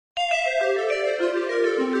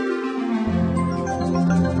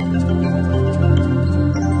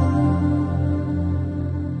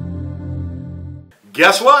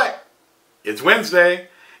Guess what? It's Wednesday,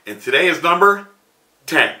 and today is number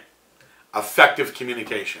 10, effective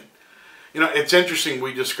communication. You know, it's interesting,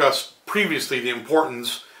 we discussed previously the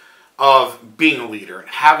importance of being a leader and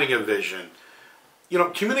having a vision. You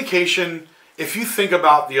know, communication, if you think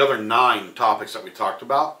about the other 9 topics that we talked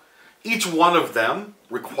about, each one of them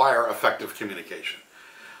require effective communication.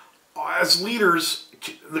 As leaders,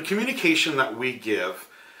 the communication that we give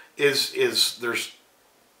is there's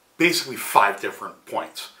basically 5 different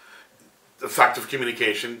points. Effective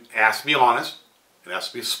communication has to be honest, it has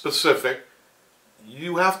to be specific,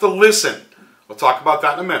 you have to listen, we'll talk about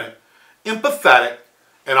that in a minute, empathetic,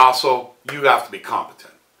 and also you have to be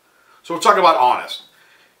competent. So we'll talk about honest.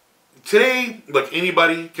 Today, look,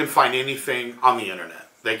 anybody can find anything on the internet.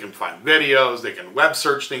 They can find videos, they can web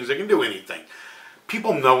search things, they can do anything.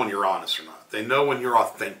 People know when you're honest or not. They know when you're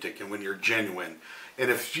authentic and when you're genuine.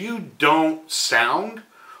 And if you don't sound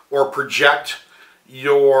or project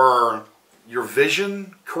your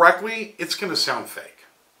vision correctly, it's going to sound fake,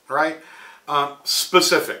 right?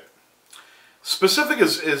 Specific. Specific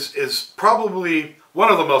is probably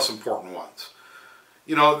one of the most important ones.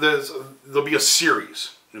 You know, there'll be a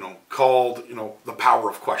series, called, The Power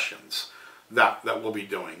of Questions that we'll be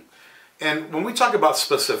doing. And when we talk about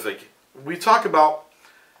specific, we talk about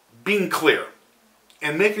being clear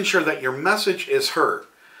and making sure that your message is heard,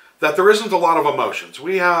 that there isn't a lot of emotions.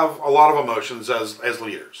 We have a lot of emotions as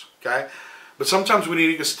leaders, okay? But sometimes we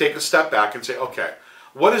need to just take a step back and say, okay,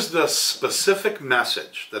 what is the specific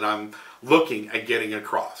message that I'm looking at getting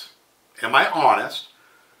across? Am I honest?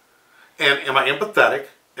 And am I empathetic?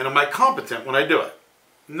 And am I competent when I do it?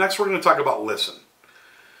 Next, we're going to talk about listen.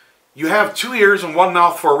 You have 2 ears and 1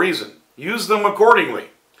 mouth for a reason. Use them accordingly.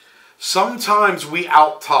 Sometimes we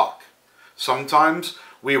out-talk. Sometimes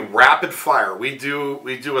we rapid fire. We do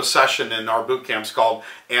a session in our boot camps called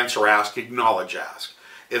Answer, Ask, Acknowledge, Ask.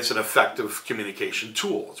 It's an effective communication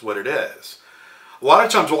tool. It's what it is. A lot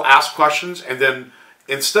of times we'll ask questions and then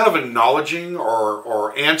instead of acknowledging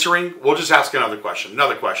or answering, we'll just ask another question.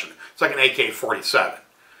 It's like an AK-47.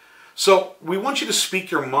 So we want you to speak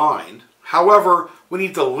your mind. However, we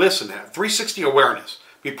need to listen, have 360 awareness,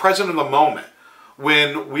 be present in the moment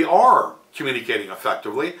when we are communicating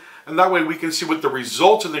effectively, and that way we can see what the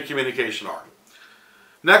results of the communication are.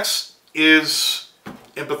 Next is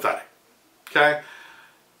empathetic, okay?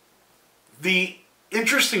 The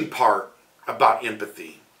interesting part about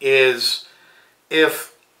empathy is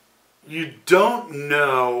if you don't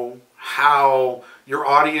know how your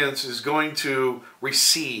audience is going to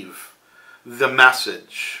receive the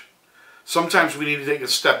message, sometimes we need to take a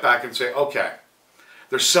step back and say, okay,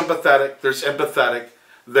 there's sympathetic, there's empathetic,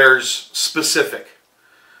 there's specific.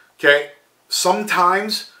 Okay?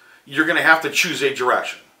 Sometimes you're going to have to choose a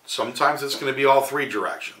direction. Sometimes it's going to be all 3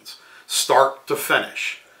 directions, start to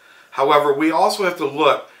finish. However, we also have to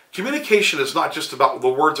look, communication is not just about the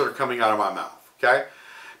words that are coming out of my mouth. Okay?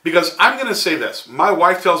 Because I'm going to say this. My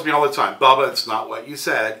wife tells me all the time, Bubba, it's not what you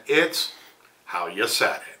said, it's how you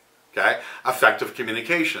said it. Okay? Effective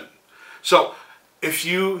communication. So, if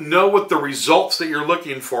you know what the results that you're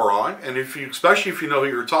looking for are, and especially if you know who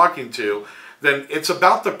you're talking to, then it's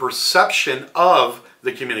about the perception of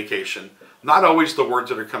the communication, not always the words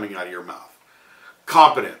that are coming out of your mouth.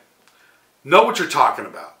 Competent. Know what you're talking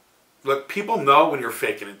about. Look, people know when you're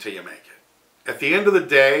faking it until you make it. At the end of the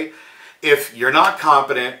day, if you're not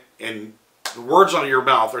competent and the words out of your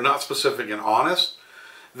mouth are not specific and honest,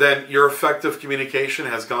 then your effective communication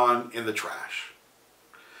has gone in the trash.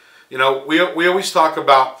 You know, we always talk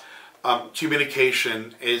about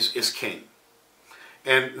communication is king.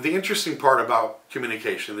 And the interesting part about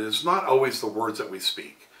communication is not always the words that we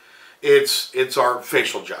speak. It's our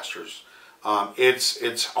facial gestures.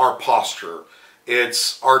 It's our posture.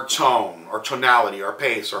 It's our tone, our tonality, our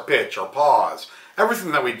pace, our pitch, our pause,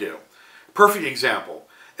 everything that we do. Perfect example.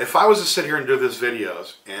 If I was to sit here and do these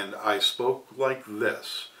videos and I spoke like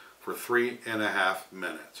this for 3.5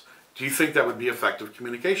 minutes, do you think that would be effective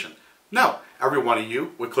communication? No. Every one of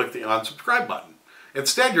you would click the unsubscribe button.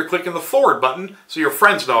 Instead, you're clicking the forward button so your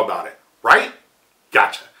friends know about it. Right?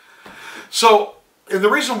 Gotcha. So, and the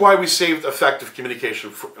reason why we saved effective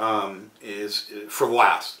communication is for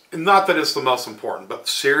last. And not that it's the most important, but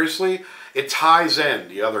seriously, it ties in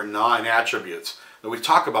the other 9 attributes that we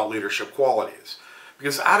talk about leadership qualities.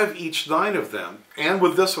 Because out of each 9 of them, and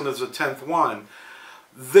with this one as the 10th one,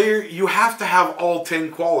 you have to have all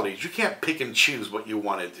 10 qualities. You can't pick and choose what you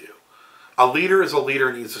want to do. A leader is a leader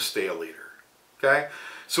and needs to stay a leader. Okay?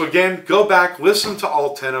 So again, go back, listen to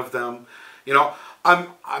all 10 of them. You know,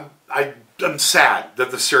 I'm sad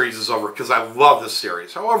that the series is over because I love this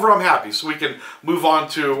series. However, I'm happy so we can move on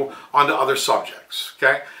to other subjects.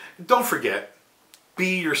 Okay, don't forget,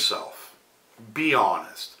 be yourself, be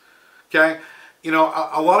honest. Okay, you know,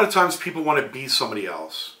 a lot of times people want to be somebody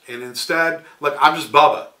else, and instead, like, I'm just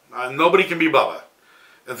Bubba. Nobody can be Bubba,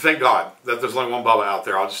 and thank God that there's only one Bubba out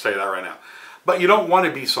there. I'll just tell you that right now. But you don't want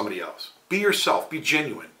to be somebody else. Be yourself. Be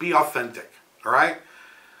genuine. Be authentic. All right,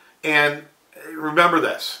 and remember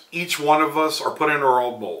this, each one of us are put into our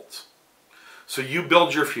own molds. So you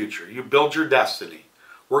build your future. You build your destiny.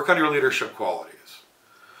 Work on your leadership qualities.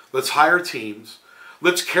 Let's hire teams.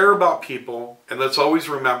 Let's care about people. And let's always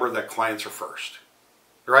remember that clients are first.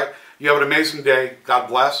 All right? You have an amazing day. God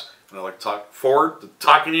bless. And I look forward to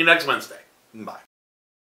talking to you next Wednesday. Bye.